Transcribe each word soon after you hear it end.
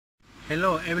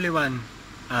Hello everyone,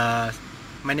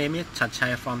 my name is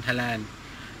Chai from Thailand,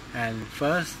 and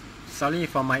first, sorry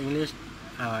for my English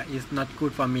is not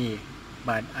good for me,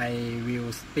 but I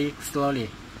will speak slowly.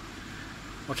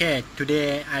 Okay,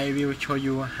 today I will show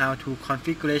you how to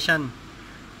configuration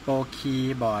Pro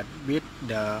keyboard with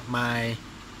my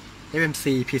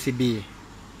FMC PCB.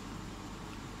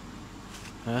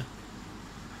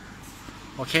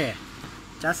 Okay,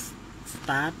 just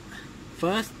start.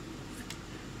 First,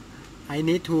 I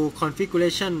need to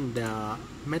configuration the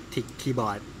Matic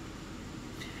keyboard,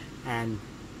 and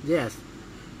yes,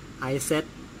 I set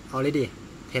already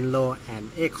 10 row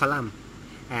and 8 column,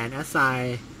 and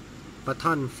assign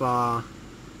button for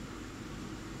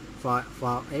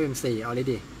FMC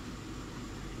already.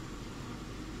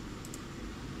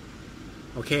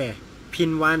 Okay,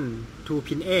 pin 1 to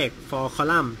pin 8 for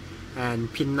column, and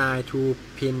pin 9 to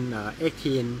pin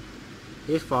 18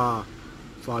 is for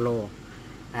row,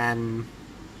 and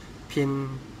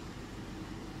pin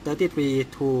 33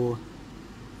 to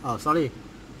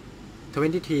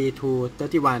 23 to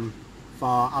 31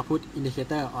 for output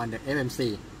indicator on the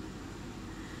FMC.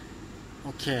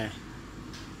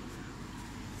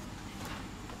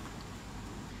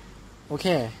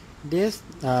 Okay, this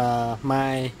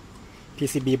my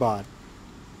PCB board.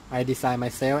 I design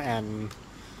myself and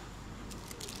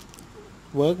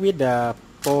work with the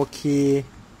Pokey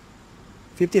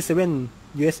 57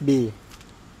 USB.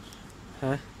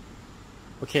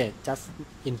 Okay, just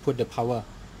input the power.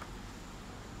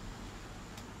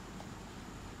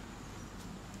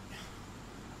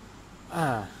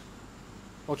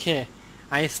 Okay,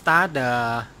 I start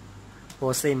the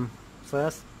prosim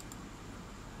first.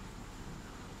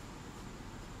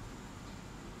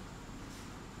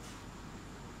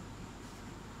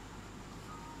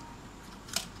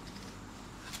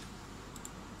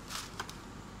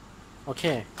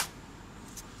 Okay,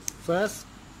 first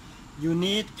you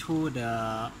need to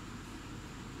the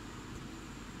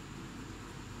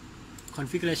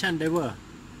configuration driver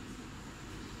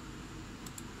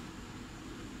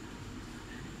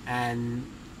and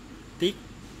tick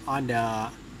on the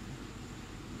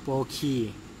Pro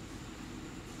key.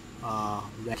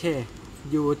 Okay,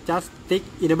 you just tick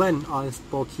enable on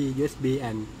Pro key USB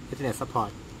and Ethernet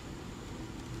support.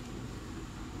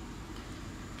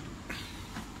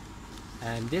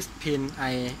 And this pin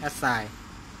I assign.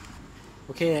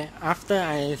 Okay, after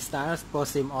I start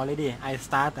prosim already, I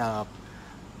start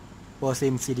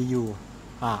prosim CDU.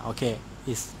 Okay,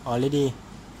 it's already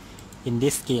in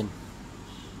this screen.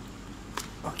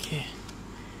 Okay,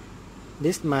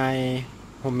 this my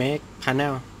homemade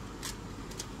panel.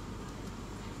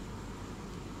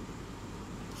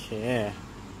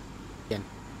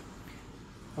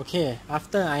 Okay,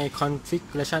 after I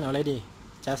configuration already,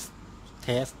 just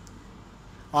test.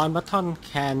 On button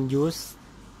can use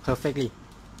perfectly.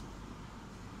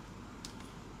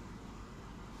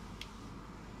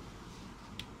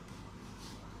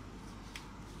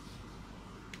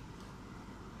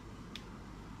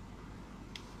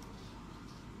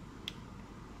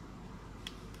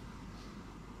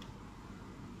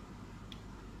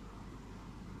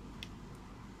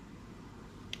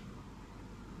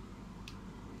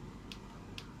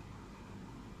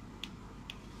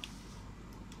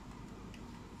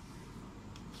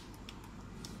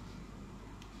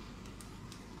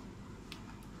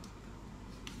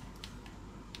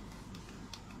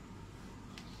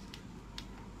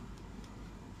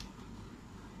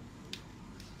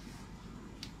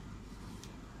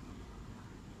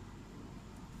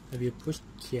 I will push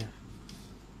here.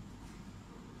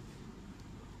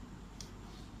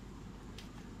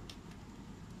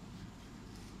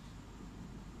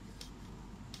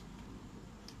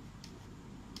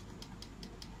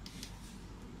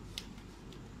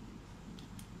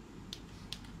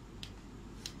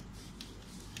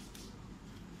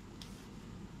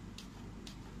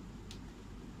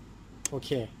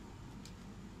 Okay.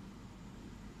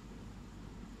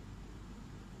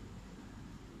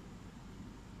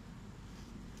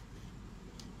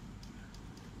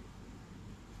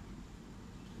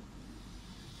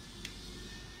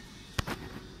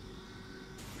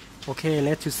 Okay,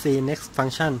 let's see next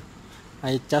function.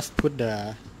 I just put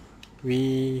the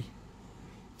VTBD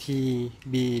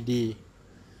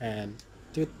and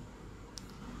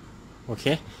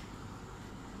okay.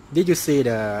 Did you see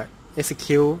the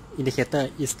execute indicator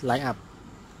is light up?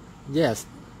 Yes,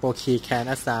 Pokey can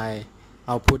assign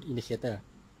output indicator.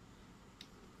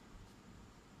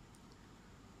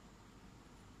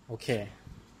 Okay.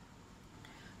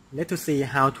 Let's see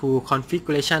how to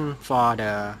configuration for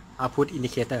the output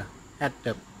indicator at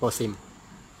the prosim.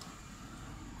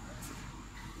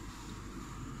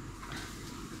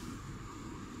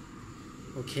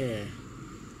 Okay,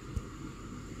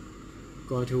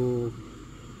 go to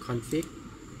config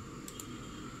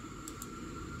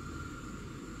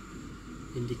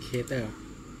indicator.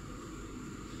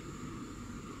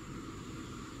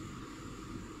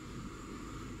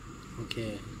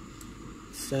 Okay,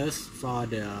 search for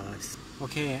the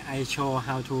I show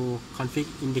how to config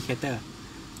indicator.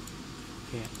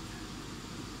 Okay,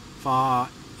 for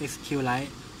execute light,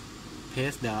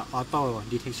 press the auto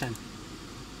detection.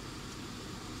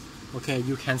 Okay,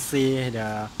 you can see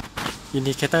the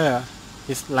indicator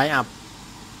is light up.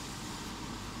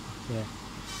 Okay,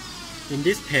 in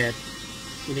this page,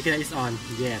 indicator is on.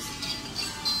 Yes.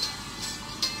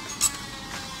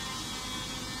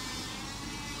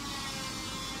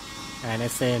 And I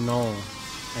say no.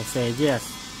 I say yes,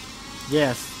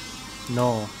 yes,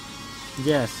 no,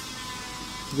 yes,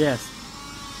 yes.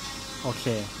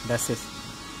 Okay, that's it.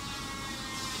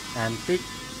 And tick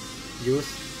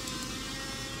use.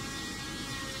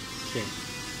 Okay.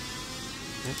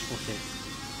 Okay.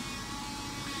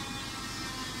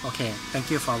 Okay.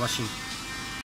 Thank you for watching.